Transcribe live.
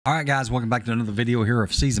All right, guys, welcome back to another video here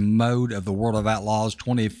of season mode of the World of Outlaws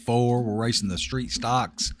 24. We're racing the street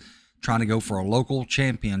stocks, trying to go for a local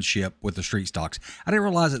championship with the street stocks. I didn't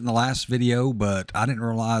realize it in the last video, but I didn't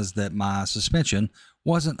realize that my suspension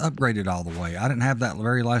wasn't upgraded all the way. I didn't have that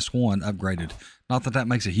very last one upgraded. Not that that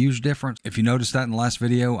makes a huge difference. If you noticed that in the last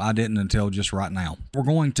video, I didn't until just right now. We're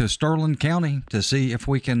going to Sterling County to see if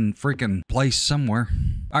we can freaking place somewhere.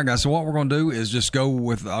 All right, guys, so what we're going to do is just go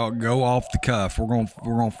with go off the cuff. We're going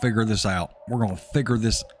to figure this out. We're going to figure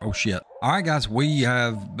this. Oh shit. All right, guys, we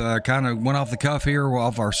have kind of went off the cuff here,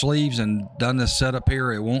 off our sleeves, and done this setup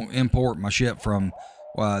here. It won't import my shit from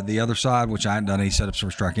the other side, which I hadn't done any setups for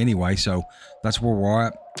this track anyway, so that's where we're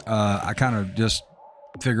at. I kind of just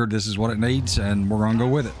figured this is what it needs, and we're gonna go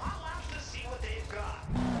with it.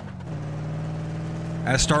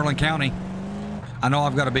 At Sterling County, I know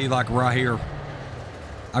I've got to be like right here.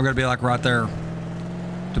 I've got to be like right there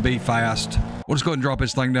to be fast. We'll just go ahead and drop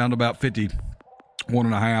this thing down to about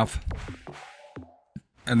 51.5,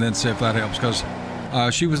 and then see if that helps, because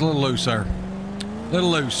she was a little loose there. A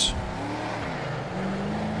little loose.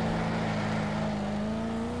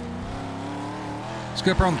 Let's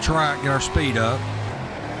get up on the track, get our speed up,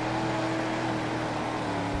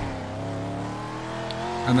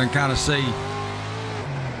 and then kind of see.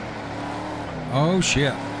 Oh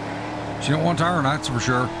shit, she don't want to turn, that's for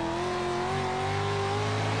sure.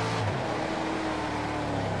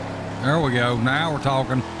 There we go, now we're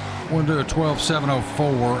talking. We're gonna do a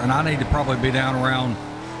 12.704, and I need to probably be down around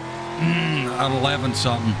at 11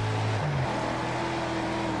 something.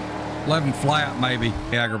 11 flat, maybe.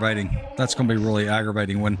 Aggravating. That's going to be really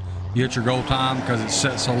aggravating when you hit your goal time because it's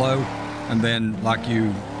set so low, and then like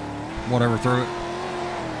you whatever through it.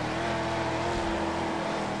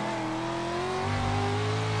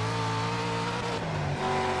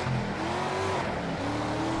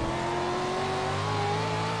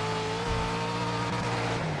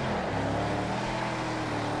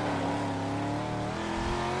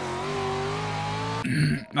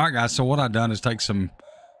 All right, guys, so what I've done is take some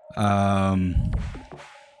right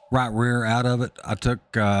rear out of it. I took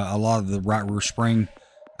a lot of the right rear spring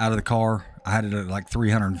out of the car. I had it at like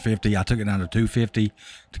 350. I took it down to 250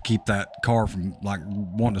 to keep that car from like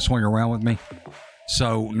wanting to swing around with me.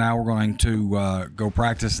 So now we're going to go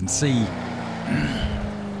practice and see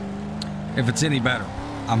if it's any better.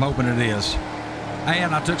 I'm hoping it is.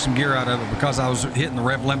 And I took some gear out of it because I was hitting the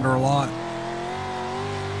rev limiter a lot.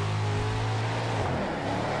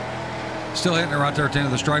 Still hitting it right there at the end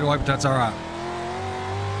of the straightaway, but that's all right.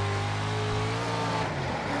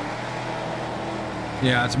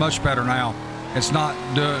 Yeah, it's much better now. It's not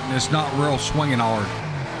real swinging hard.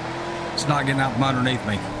 It's not getting out from underneath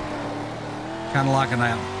me. Kind of liking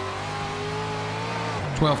that.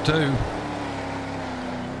 12.2.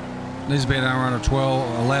 Needs to be down around a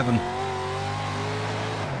 12.11.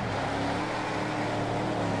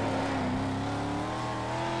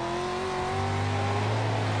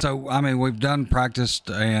 So, I mean, we've practiced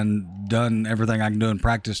and done everything I can do in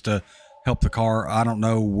practice to help the car. I don't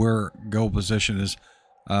know where goal position is.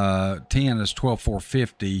 10 is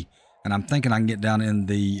 12.450, and I'm thinking I can get down in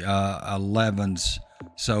the 11s.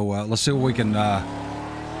 So, let's see what we can...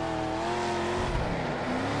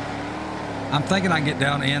 I'm thinking I can get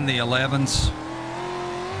down in the 11s.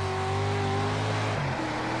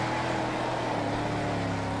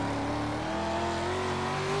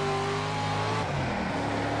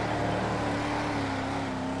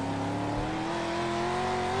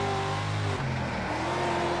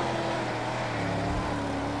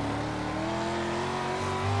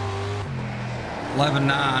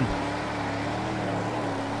 $11.9.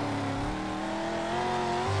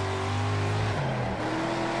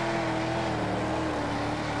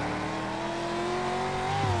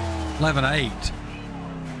 $11.8.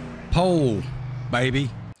 Pole,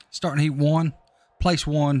 baby. Starting heat 1, place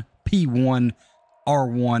 1, P1,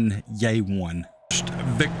 R1, yay 1.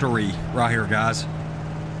 Victory right here, guys.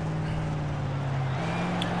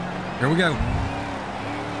 Here we go.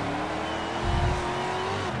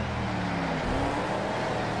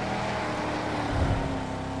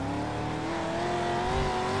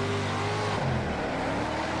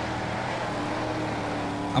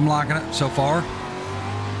 I'm liking it so far.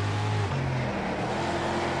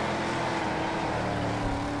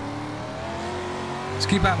 Let's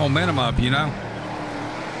keep that momentum up, you know.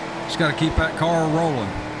 Just got to keep that car rolling.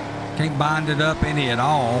 Can't bind it up any at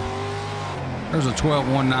all. There's a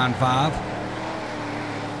 12.195.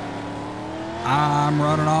 I'm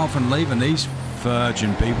running off and leaving these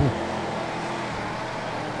fudging people.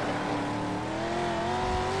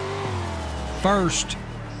 First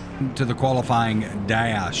to the qualifying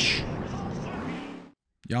dash.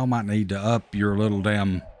 Y'all might need to up your little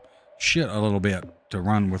damn shit a little bit to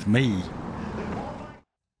run with me.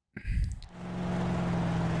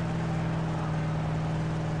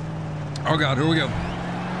 Oh God, here we go.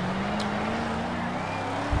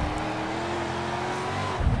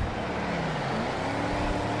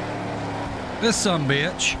 This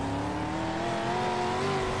sumbitch.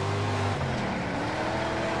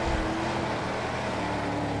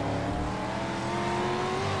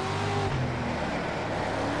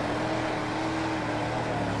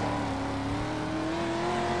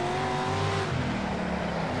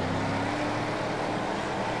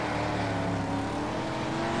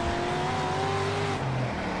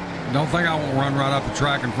 Don't think I won't run right up the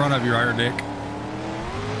track in front of you right here, Dick.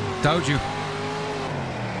 Told you.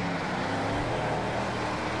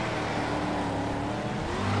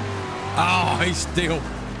 Oh, he's still...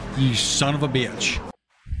 You son of a bitch.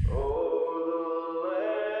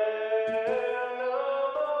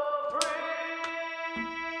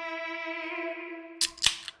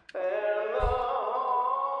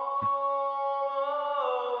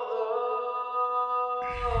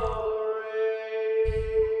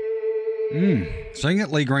 Sing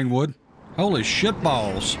it, Lee Greenwood. Holy shit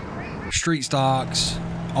balls. Street stocks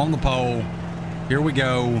on the pole. Here we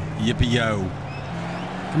go. Yippee-yo.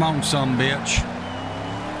 Come on, sumbitch.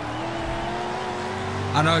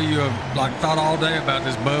 I know you have like thought all day about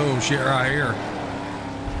this bullshit right here.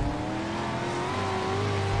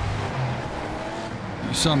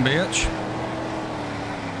 You sumbitch.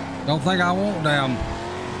 Don't think I won't damn.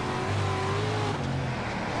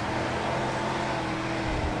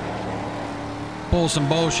 Pull some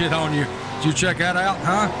bullshit on you. Did you check that out,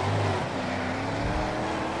 huh?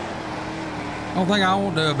 Don't think I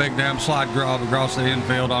won't do a big damn slide across the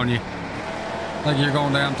infield on you. Think you're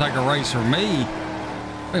going down take a race for me?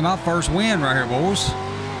 Be my first win right here, boys.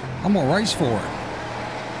 I'm gonna race for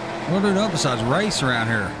it. We'll do nothing besides race around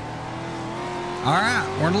here. All right,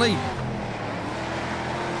 we're in the lead.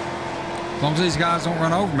 As long as these guys don't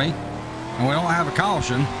run over me and we don't have a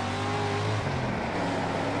caution,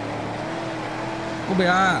 we'll be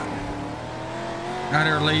all right. Out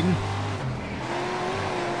here leading.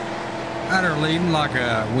 Out here leading like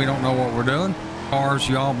we don't know what we're doing. Cars,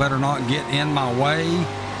 y'all better not get in my way.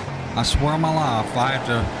 I swear on my life, I have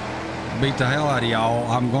to beat the hell out of y'all.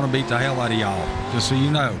 I'm going to beat the hell out of y'all. Just so you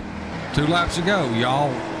know. 2 laps to go, y'all.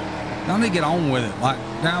 Y'all need to get on with it. Like,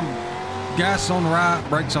 down, gas on the right,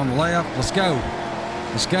 brakes on the left. Let's go.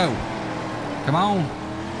 Let's go. Come on.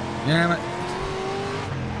 Damn it.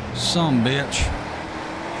 Some bitch.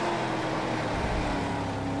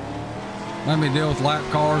 Let me deal with lap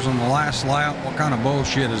cars on the last lap. What kind of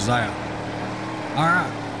bullshit is that? All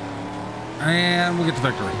right. And we get the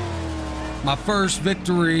victory. My first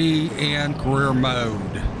victory in career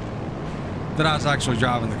mode. That I was actually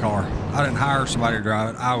driving the car. I didn't hire somebody to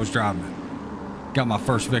drive it. I was driving it. Got my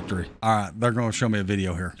first victory. All right. They're going to show me a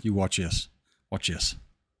video here. You watch this. Watch this.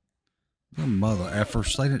 The mother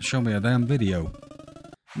effers. They didn't show me a damn video.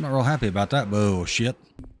 I'm not real happy about that bullshit.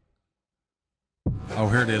 Oh,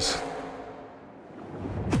 here it is.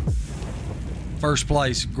 First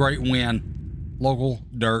place, great win. Local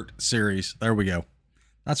Dirt Series. There we go.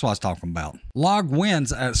 That's what I was talking about. Log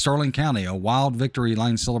wins at Sterling County. A wild victory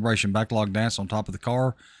lane celebration backlog dance on top of the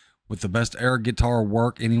car with the best air guitar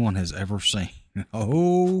work anyone has ever seen.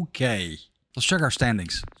 Okay. Let's check our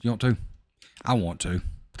standings. You want to? I want to.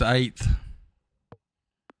 To 8th.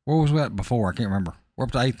 Where was we at before? I can't remember. We're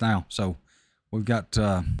up to 8th now. So we've got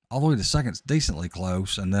all the way to 2nd's decently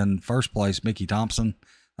close. And then first place, Mickey Thompson.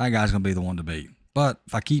 That guy's going to be the one to beat. But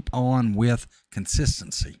if I keep on with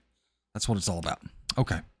consistency, that's what it's all about.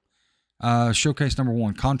 Okay. Showcase number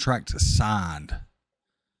 1, contract signed.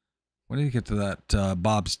 We need to get to that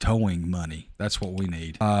Bob's Towing money. That's what we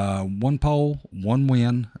need. 1 pole, 1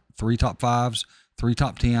 win, 3 top 5s, 3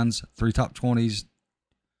 top 10s, 3 top 20s.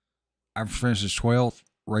 Average finish is 12th.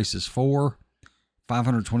 Races 4.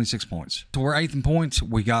 526 points. So we're 8th in points.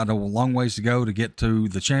 We got a long ways to go to get to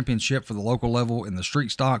the championship for the local level in the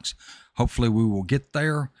street stocks. Hopefully we will get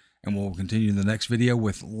there, and we'll continue in the next video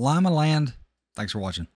with Lima Land. Thanks for watching.